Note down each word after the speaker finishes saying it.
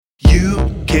You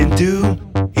can do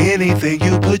anything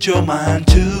you put your mind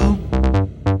to.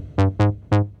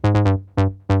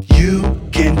 You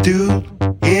can do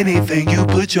anything you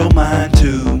put your mind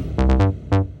to.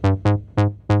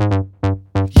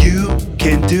 You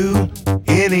can do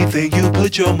anything you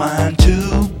put your mind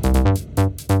to.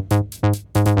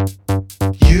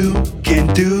 You can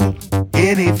do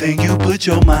anything you put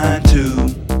your mind to.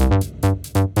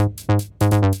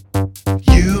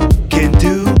 You can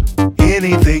do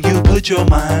anything you put your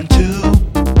mind to.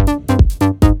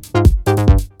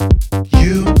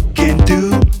 You can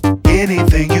do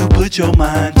anything you put your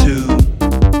mind to.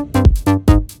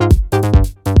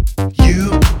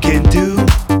 You can do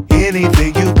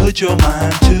anything you put your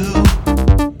mind to.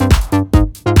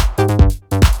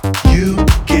 You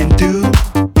can do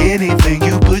anything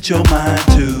you put your mind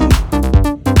to.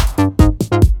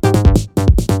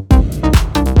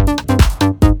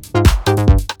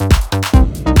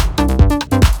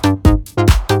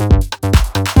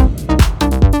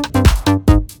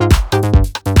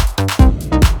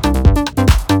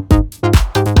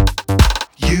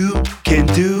 You can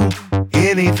do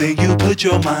anything you put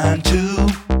your mind to.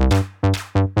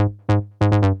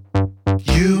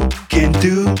 You can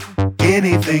do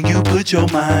anything you put your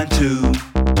mind to.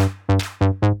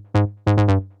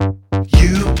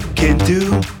 You can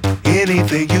do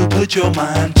anything you put your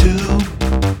mind to.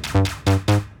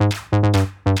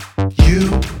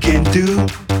 You can do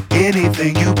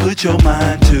anything you put your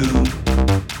mind to.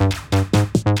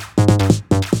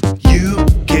 You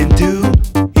can do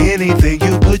anything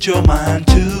you put your mind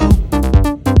to.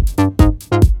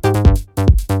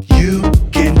 You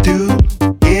can do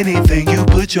anything you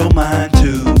put your mind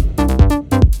to.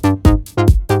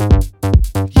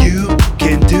 You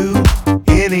can do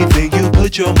anything you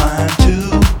put your mind to.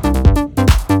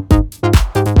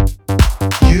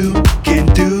 You can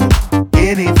do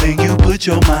anything you put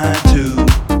your mind to.